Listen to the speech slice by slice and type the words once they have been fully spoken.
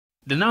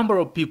The number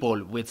of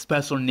people with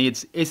special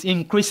needs is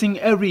increasing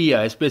every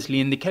year, especially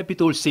in the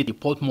capital city,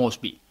 Port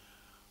Moresby.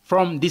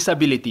 From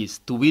disabilities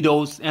to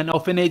widows and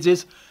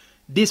orphanages,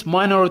 these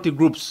minority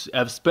groups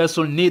have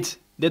special needs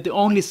that the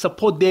only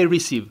support they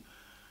receive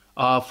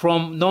are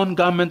from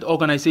non-government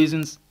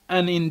organizations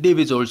and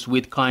individuals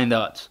with kind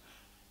hearts.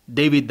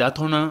 David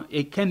Dataona,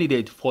 a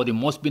candidate for the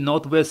Moresby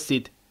North West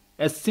seat,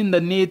 has seen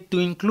the need to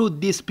include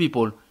these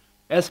people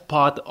as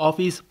part of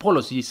his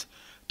policies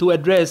to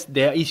address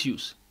their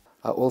issues.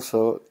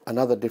 Also,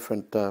 another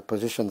different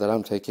position that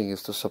I'm taking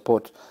is to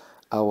support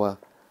our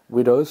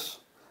widows,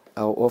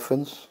 our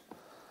orphans,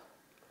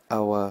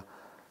 our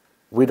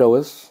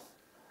widowers,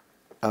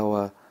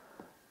 our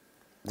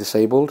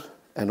disabled,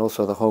 and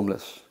also the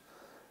homeless.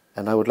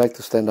 And I would like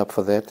to stand up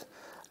for that.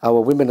 Our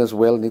women as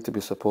well need to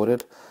be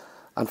supported.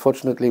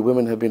 Unfortunately,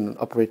 women have been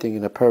operating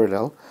in a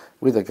parallel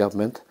with the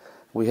government.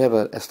 We have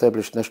an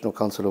established National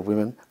Council of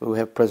Women who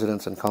have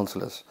presidents and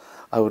councillors.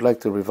 I would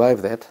like to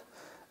revive that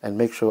and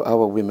make sure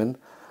our women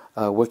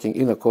are working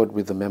in accord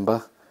with the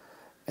member,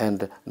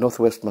 and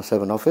Northwest must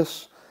have an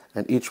office,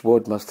 and each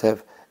ward must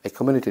have a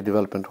community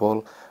development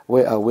hall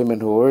where our women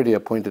who are already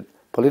appointed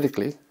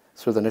politically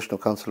through the National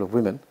Council of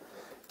Women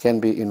can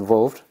be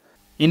involved.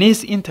 In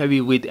his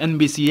interview with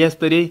NBC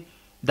yesterday,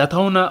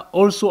 Dataona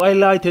also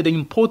highlighted the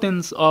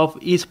importance of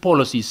his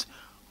policies,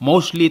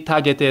 mostly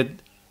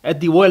targeted at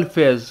the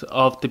welfare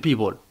of the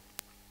people.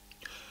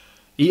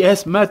 He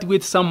has met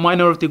with some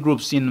minority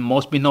groups in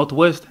Moresby North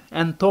West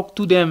and talked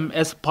to them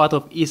as part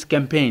of his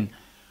campaign.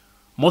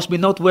 Moresby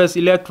North West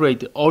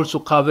electorate also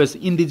covers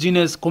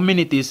indigenous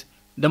communities,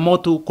 the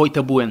Motu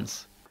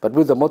Koitabuens. But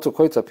with the Motu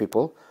Koita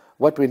people,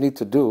 what we need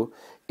to do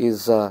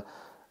is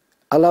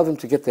allow them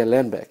to get their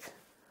land back.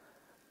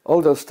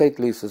 All those state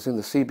leases in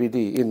the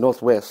CBD in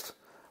Northwest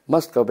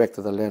must go back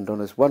to the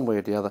landowners one way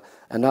or the other,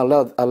 and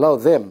allow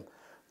them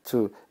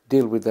to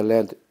deal with the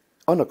land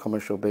on a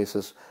commercial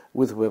basis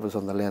with whoever's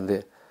on the land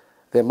there.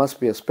 There must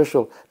be a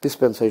special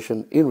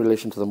dispensation in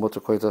relation to the Motu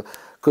Koita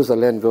because the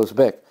land goes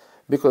back.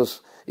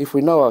 Because if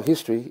we know our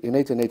history, in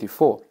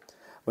 1884,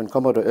 when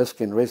Commodore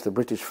Erskine raised the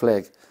British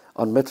flag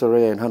on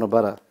Meteorea in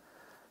Hanobara,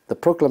 the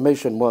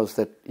proclamation was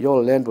that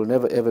your land will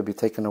never ever be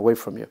taken away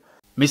from you.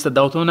 Mr.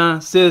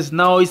 Dataona says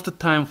now is the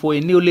time for a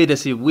new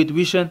leadership with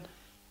vision,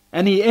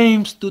 and he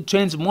aims to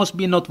change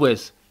Moresby North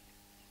West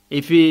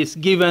if he is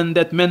given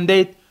that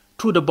mandate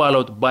through the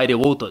ballot by the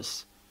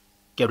voters.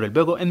 Gabriel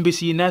Bego,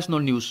 NBC National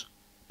News,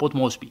 Port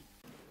Moresby.